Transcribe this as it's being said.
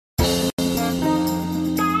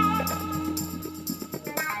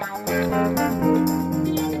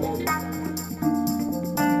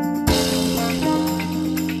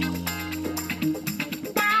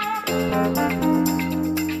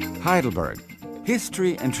Heidelberg.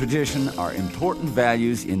 History and tradition are important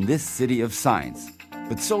values in this city of science,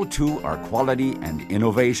 but so too are quality and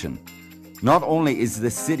innovation. Not only is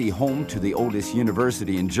this city home to the oldest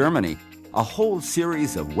university in Germany, a whole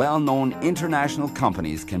series of well-known international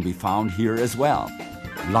companies can be found here as well.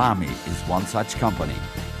 Lamy is one such company.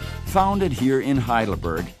 Founded here in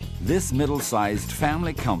Heidelberg, this middle-sized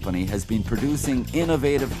family company has been producing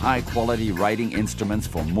innovative high-quality writing instruments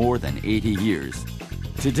for more than 80 years.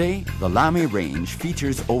 Today, the Lamy range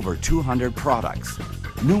features over 200 products.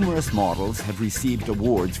 Numerous models have received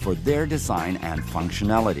awards for their design and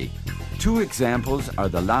functionality. Two examples are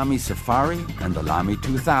the Lamy Safari and the Lamy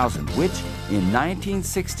 2000, which in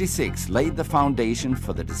 1966 laid the foundation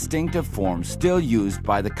for the distinctive form still used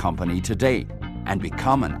by the company today and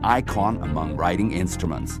become an icon among writing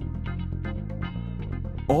instruments.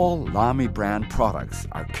 All Lamy brand products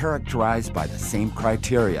are characterized by the same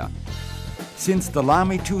criteria. Since the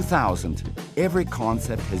Lamy 2000, every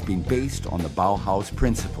concept has been based on the Bauhaus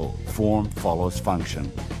principle, form follows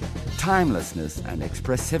function. Timelessness and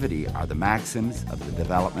expressivity are the maxims of the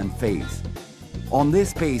development phase. On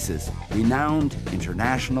this basis, renowned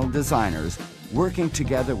international designers working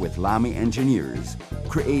together with Lamy engineers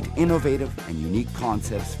create innovative and unique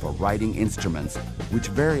concepts for writing instruments, which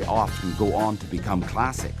very often go on to become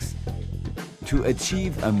classics. To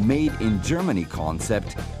achieve a made-in-Germany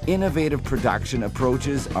concept, innovative production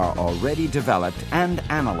approaches are already developed and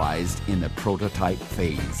analyzed in the prototype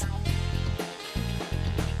phase.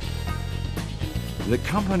 The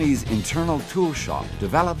company's internal tool shop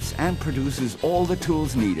develops and produces all the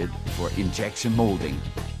tools needed for injection molding.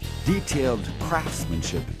 Detailed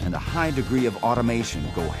craftsmanship and a high degree of automation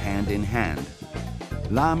go hand in hand.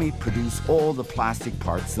 Lamy produce all the plastic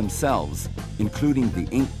parts themselves, including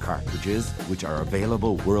the ink cartridges, which are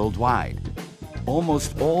available worldwide.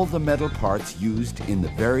 Almost all the metal parts used in the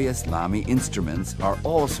various Lamy instruments are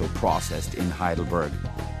also processed in Heidelberg.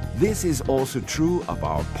 This is also true of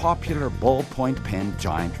our popular ballpoint pen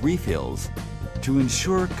giant refills. To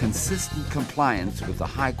ensure consistent compliance with the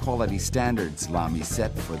high-quality standards Lamy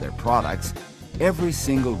set for their products, every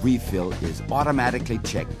single refill is automatically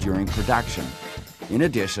checked during production. In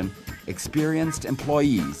addition, experienced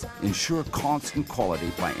employees ensure constant quality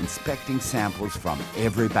by inspecting samples from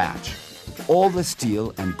every batch. All the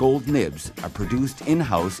steel and gold nibs are produced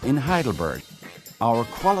in-house in Heidelberg. Our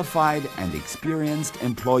qualified and experienced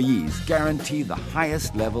employees guarantee the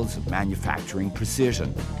highest levels of manufacturing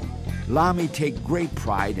precision. Lamy take great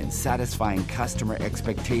pride in satisfying customer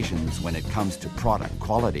expectations when it comes to product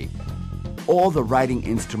quality. All the writing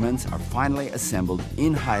instruments are finally assembled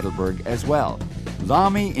in Heidelberg as well.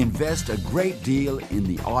 Lamy invest a great deal in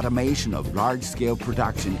the automation of large-scale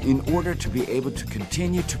production in order to be able to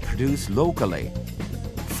continue to produce locally.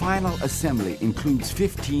 Final assembly includes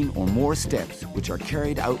 15 or more steps which are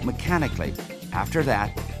carried out mechanically. After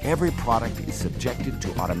that, every product is subjected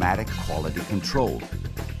to automatic quality control.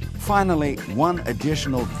 Finally, one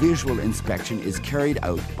additional visual inspection is carried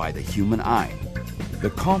out by the human eye. The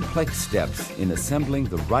complex steps in assembling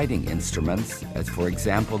the writing instruments, as for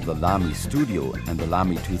example the Lamy Studio and the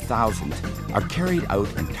Lamy 2000, are carried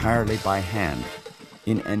out entirely by hand.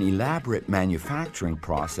 In an elaborate manufacturing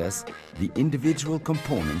process, the individual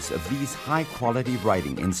components of these high-quality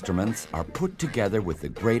writing instruments are put together with the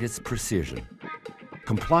greatest precision.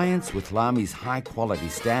 Compliance with Lamy's high-quality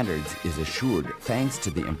standards is assured thanks to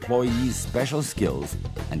the employees' special skills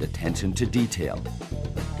and attention to detail.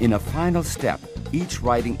 In a final step, each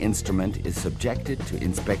writing instrument is subjected to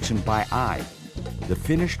inspection by eye. The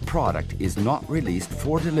finished product is not released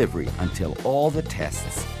for delivery until all the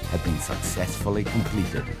tests have been successfully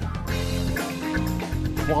completed.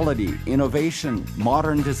 Quality, innovation,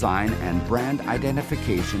 modern design, and brand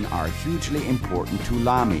identification are hugely important to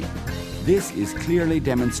Lamy. This is clearly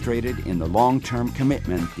demonstrated in the long-term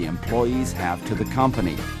commitment the employees have to the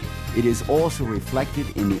company. It is also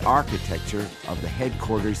reflected in the architecture of the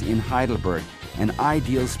headquarters in Heidelberg, an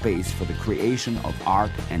ideal space for the creation of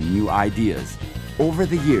art and new ideas. Over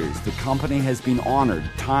the years, the company has been honored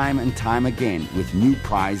time and time again with new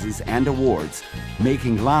prizes and awards,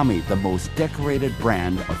 making Lamy the most decorated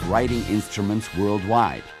brand of writing instruments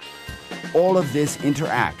worldwide. All of this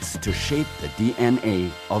interacts to shape the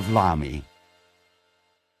DNA of Lamy.